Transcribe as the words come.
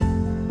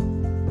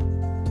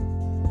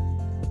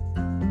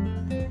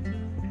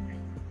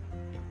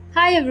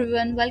Hi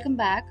everyone, welcome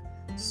back.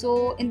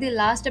 So, in the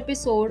last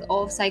episode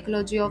of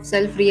Psychology of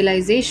Self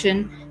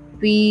Realization,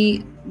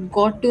 we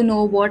got to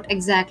know what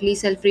exactly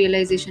self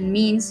realization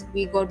means.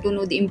 We got to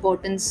know the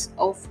importance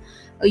of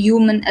a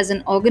human as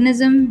an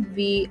organism.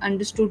 We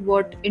understood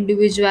what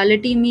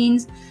individuality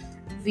means.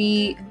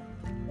 We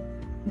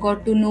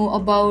got to know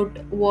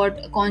about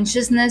what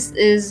consciousness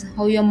is,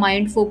 how your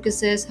mind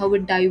focuses, how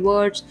it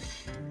diverts.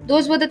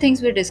 Those were the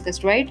things we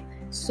discussed, right?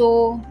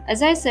 So,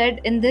 as I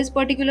said, in this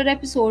particular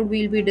episode,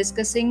 we'll be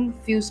discussing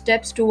few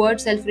steps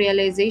towards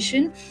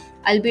self-realization.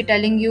 I'll be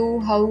telling you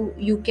how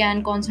you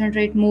can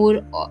concentrate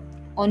more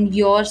on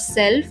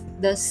yourself,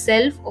 the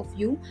self of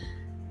you.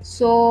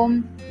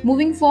 So,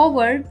 moving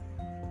forward,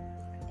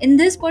 in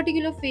this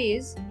particular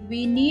phase,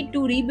 we need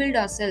to rebuild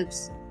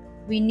ourselves.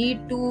 We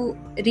need to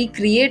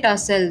recreate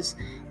ourselves.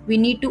 We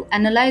need to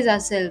analyze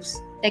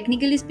ourselves.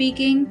 Technically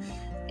speaking,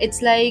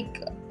 it's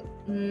like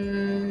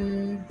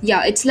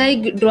it's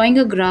like drawing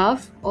a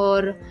graph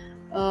or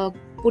uh,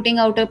 putting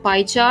out a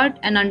pie chart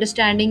and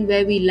understanding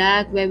where we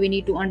lack, where we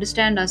need to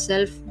understand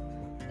ourselves.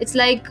 It's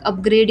like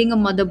upgrading a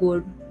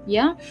motherboard.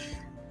 Yeah.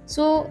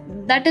 So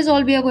that is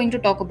all we are going to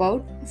talk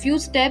about. Few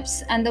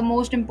steps, and the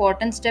most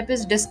important step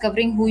is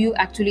discovering who you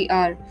actually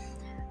are.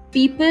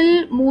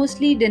 People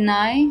mostly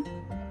deny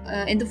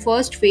in the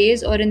first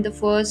phase or in the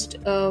first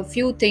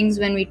few things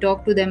when we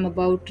talk to them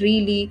about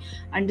really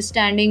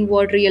understanding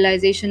what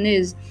realization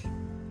is.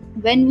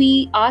 When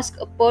we ask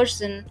a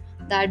person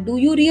that do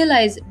you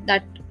realize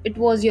that it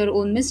was your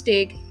own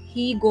mistake,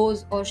 he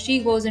goes or she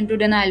goes into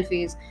denial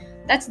phase.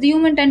 That's the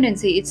human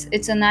tendency.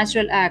 It's a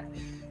natural act.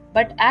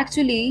 But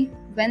actually,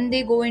 when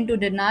they go into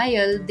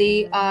denial,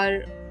 they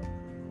are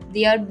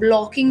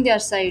blocking their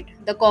sight.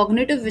 The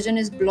cognitive vision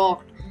is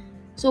blocked.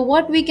 So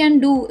what we can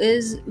do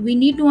is we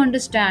need to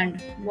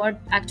understand what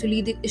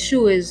actually the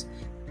issue is.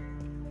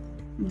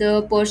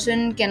 The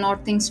person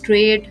cannot think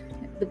straight,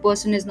 the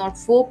person is not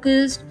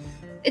focused.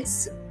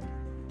 It's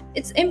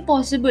it's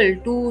impossible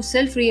to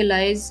self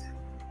realize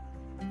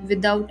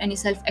without any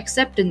self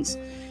acceptance.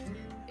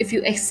 If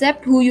you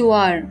accept who you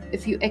are,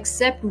 if you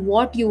accept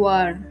what you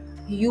are,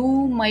 you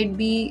might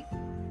be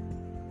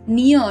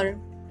near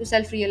to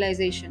self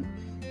realization.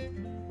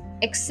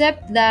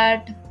 Accept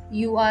that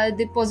you are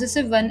the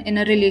possessive one in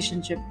a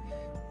relationship.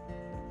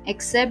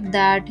 Accept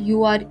that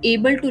you are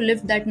able to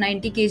lift that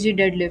 90 kg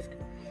deadlift.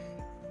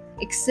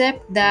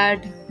 Accept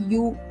that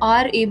you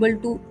are able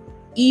to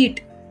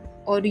eat,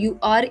 or you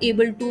are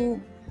able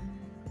to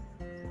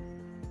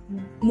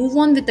move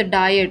on with the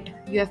diet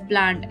you have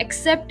planned.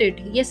 Accept it.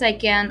 Yes, I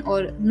can,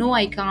 or no,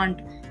 I can't.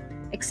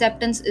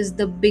 Acceptance is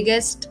the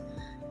biggest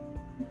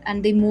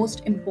and the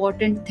most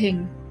important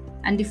thing,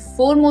 and the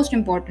foremost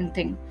important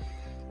thing.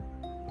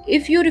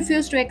 If you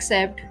refuse to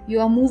accept, you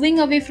are moving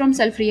away from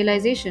self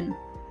realization.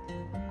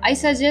 I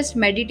suggest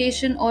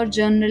meditation or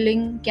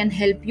journaling can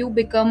help you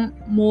become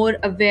more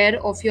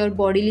aware of your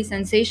bodily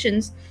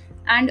sensations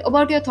and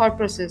about your thought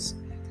process.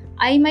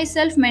 I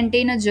myself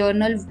maintain a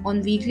journal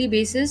on weekly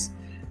basis.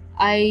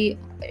 I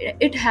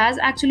It has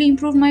actually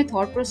improved my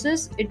thought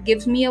process. It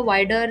gives me a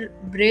wider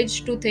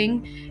bridge to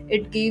think.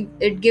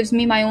 It gives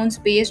me my own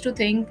space to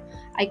think.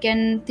 I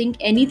can think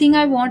anything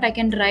I want. I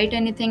can write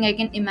anything. I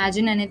can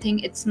imagine anything.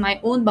 It's my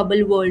own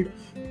bubble world.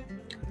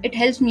 It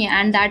helps me,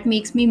 and that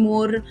makes me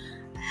more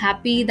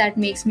happy, that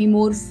makes me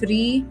more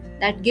free,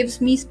 that gives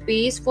me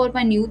space for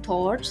my new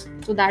thoughts.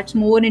 So that's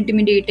more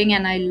intimidating,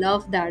 and I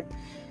love that.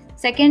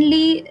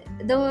 Secondly,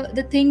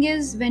 the thing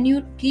is, when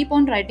you keep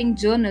on writing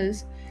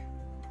journals,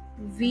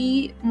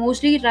 we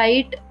mostly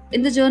write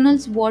in the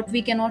journals what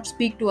we cannot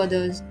speak to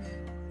others.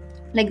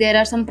 Like, there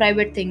are some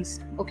private things,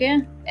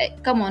 okay?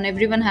 Come on,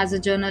 everyone has a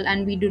journal,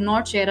 and we do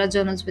not share our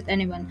journals with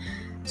anyone.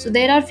 So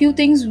there are few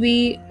things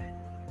we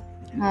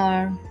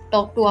uh,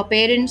 talk to our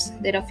parents.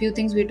 There are few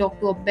things we talk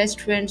to our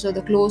best friends or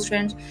the close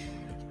friends.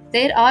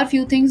 There are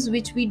few things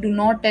which we do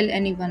not tell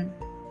anyone.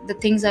 The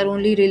things are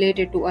only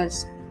related to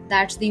us.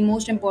 That's the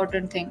most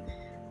important thing.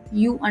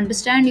 You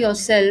understand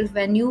yourself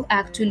when you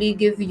actually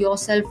give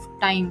yourself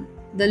time,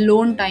 the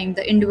lone time,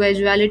 the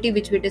individuality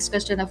which we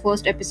discussed in the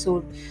first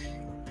episode.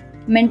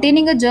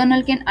 Maintaining a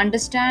journal can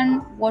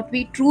understand what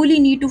we truly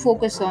need to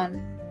focus on,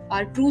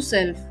 our true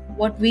self,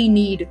 what we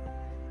need.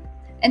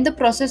 In the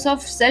process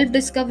of self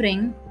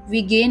discovering,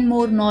 we gain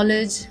more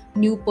knowledge,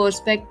 new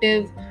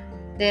perspective.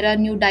 There are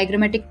new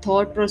diagrammatic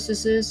thought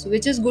processes,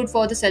 which is good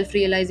for the self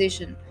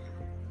realization.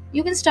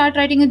 You can start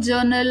writing a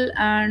journal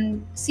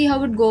and see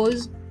how it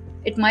goes.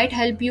 It might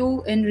help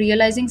you in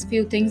realizing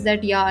few things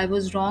that, yeah, I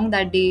was wrong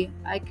that day.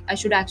 I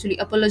should actually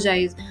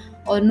apologize.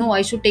 Or no,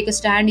 I should take a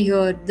stand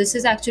here. This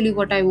is actually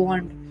what I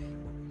want.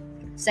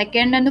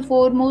 Second and the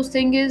foremost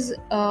thing is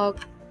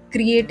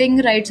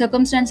creating right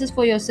circumstances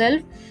for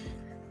yourself.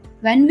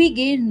 When we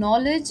gain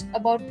knowledge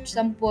about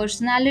some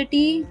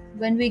personality,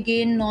 when we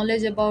gain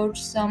knowledge about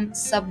some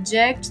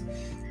subjects,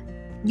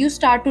 you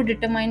start to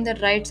determine the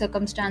right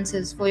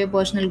circumstances for your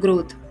personal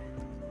growth.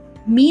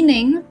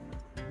 Meaning,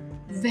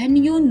 when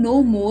you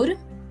know more,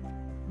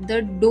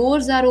 the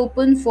doors are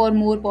open for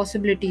more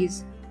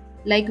possibilities.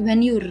 Like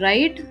when you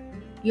write,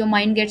 your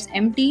mind gets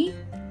empty,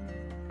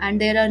 and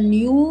there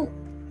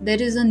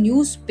is a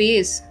new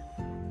space,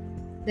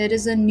 there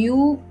is a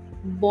new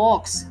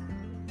box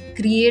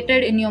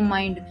created in your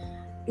mind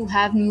to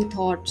have new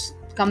thoughts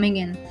coming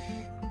in.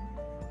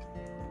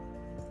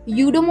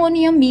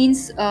 Eudaimonia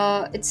means,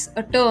 it's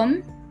a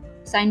term.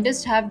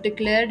 Scientists have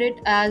declared it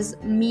as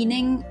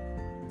meaning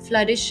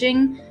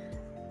flourishing.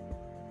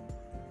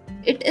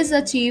 It is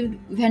achieved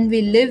when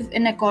we live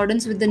in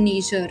accordance with the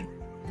nature,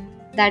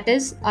 that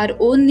is, our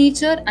own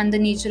nature and the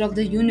nature of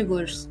the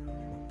universe.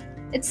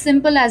 It's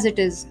simple as it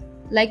is.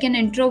 Like an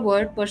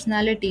introvert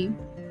personality,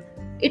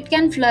 it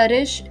can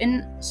flourish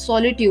in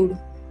solitude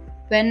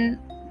when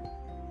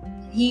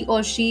he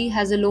or she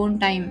has alone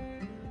time.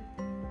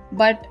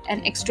 But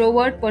an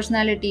extrovert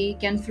personality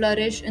can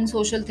flourish in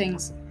social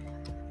things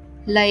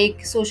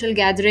like social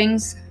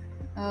gatherings,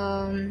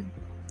 um,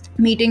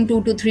 meeting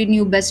 2 to 3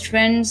 new best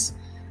friends,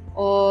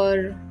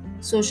 or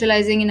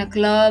socializing in a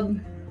club,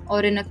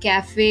 or in a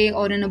cafe,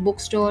 or in a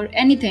bookstore,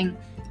 anything.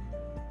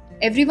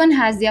 Everyone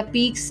has their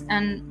peaks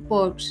and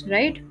perks,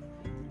 right?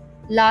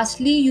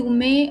 Lastly, you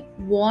may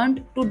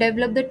want to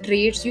develop the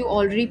traits you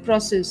already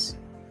possess,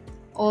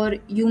 or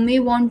you may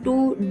want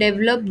to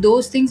develop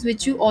those things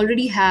which you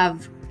already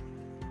have.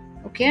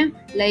 Okay,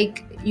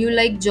 like you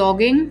like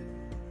jogging,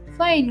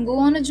 fine, go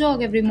on a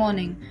jog every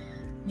morning.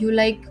 You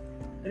like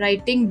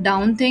writing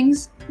down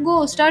things,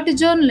 go start a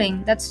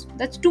journaling.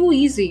 That's too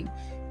easy.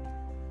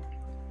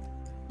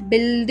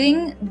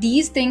 Building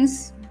these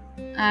things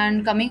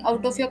and coming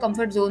out of your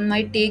comfort zone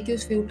might take you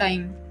few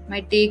time,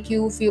 might take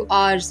you few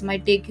hours,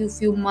 might take you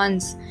few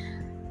months,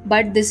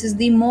 but this is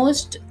the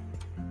most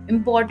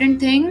important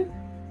thing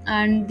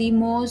and the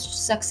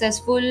most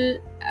successful,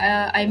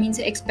 I mean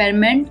say,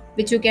 experiment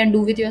which you can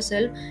do with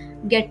yourself.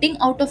 Getting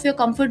out of your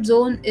comfort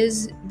zone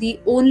is the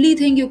only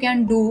thing you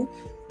can do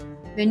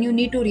when you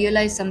need to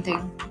realize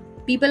something.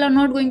 People are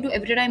not going to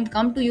every time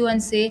come to you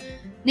and say,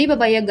 नहीं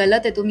बाबा ये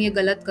गलत है, तुम ये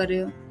गलत कर रहे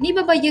हो, नहीं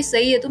बाबा ये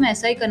सही है, तुम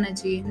ऐसा ही करना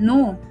चाहिए.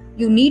 No,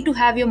 you need to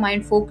have your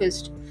mind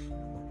focused.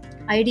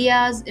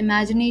 Ideas,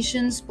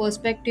 imaginations,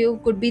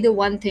 perspective could be the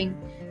one thing,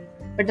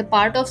 but the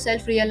part of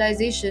self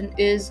realization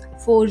is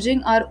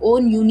forging our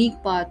own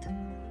unique path,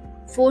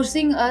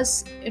 forcing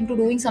us into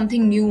doing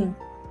something new,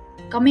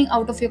 coming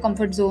out of your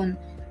comfort zone,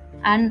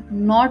 and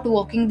not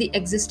walking the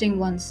existing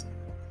ones.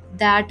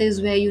 That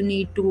is where you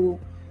need to go.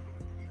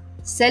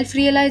 Self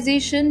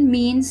realization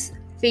means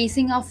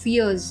facing our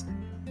fears,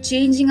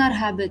 changing our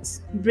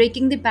habits,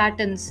 breaking the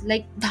patterns,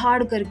 like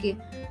धाड़ करके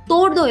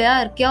तोड़ दो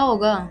यार, क्या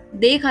होगा,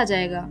 देखा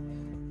जाएगा.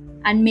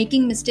 And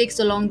making mistakes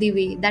along the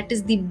way. That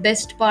is the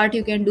best part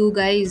you can do,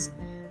 guys.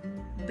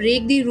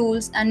 Break the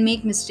rules and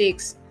make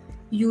mistakes.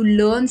 You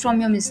learn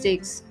from your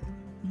mistakes.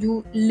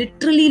 You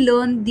literally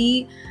learn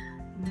the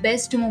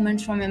best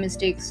moments from your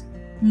mistakes.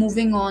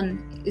 Moving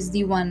on is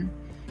the one.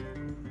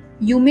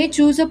 You may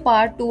choose a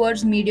path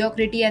towards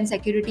mediocrity and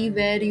security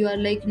where you are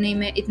like, नहीं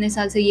मैं इतने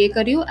साल से ये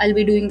कर रही हूँ, I'll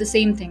be doing the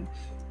same thing.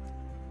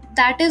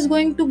 That is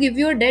going to give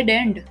you a dead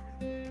end.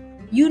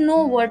 You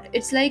know what?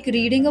 It's like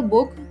reading a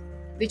book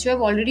which you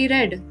have already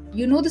read.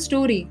 You know the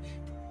story.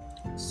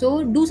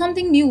 So do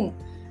something new.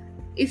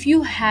 If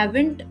you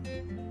haven't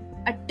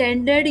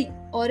attended,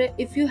 or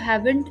if you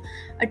haven't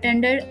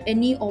attended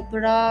any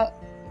opera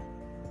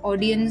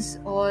audience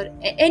or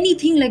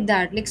anything like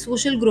that, like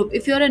social group,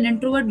 if you're an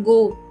introvert,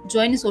 go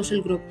join a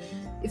social group.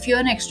 If you're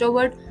an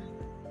extrovert,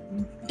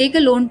 take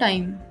alone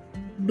time.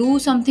 Do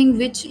something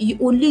which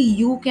only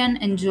you can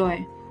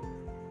enjoy.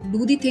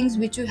 Do the things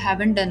which you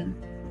haven't done.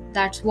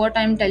 That's what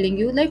I'm telling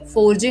you, like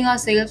forging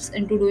ourselves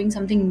into doing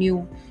something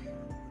new.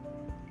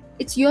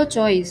 It's your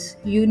choice.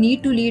 You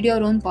need to lead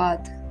your own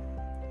path.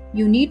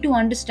 You need to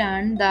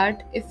understand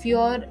that if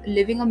you're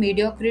living a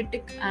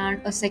mediocrity and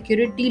a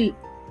security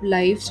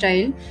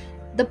lifestyle,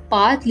 the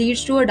path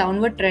leads to a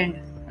downward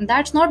trend. And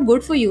that's not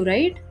good for you,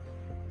 right?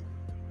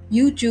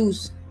 You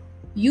choose,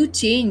 you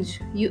change,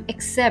 you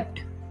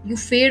accept, you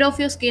fade off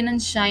your skin and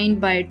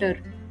shine brighter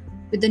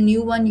with the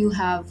new one you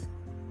have.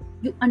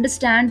 You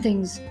understand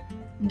things.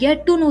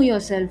 Get to know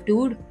yourself,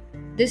 dude.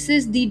 This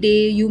is the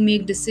day you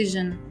make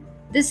decision.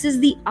 This is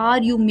the hour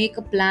you make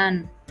a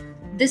plan.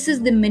 This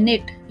is the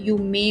minute you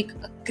make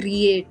a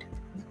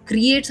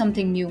create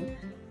something new.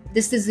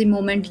 This is the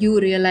moment you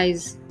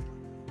realize.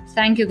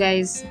 Thank you,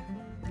 guys.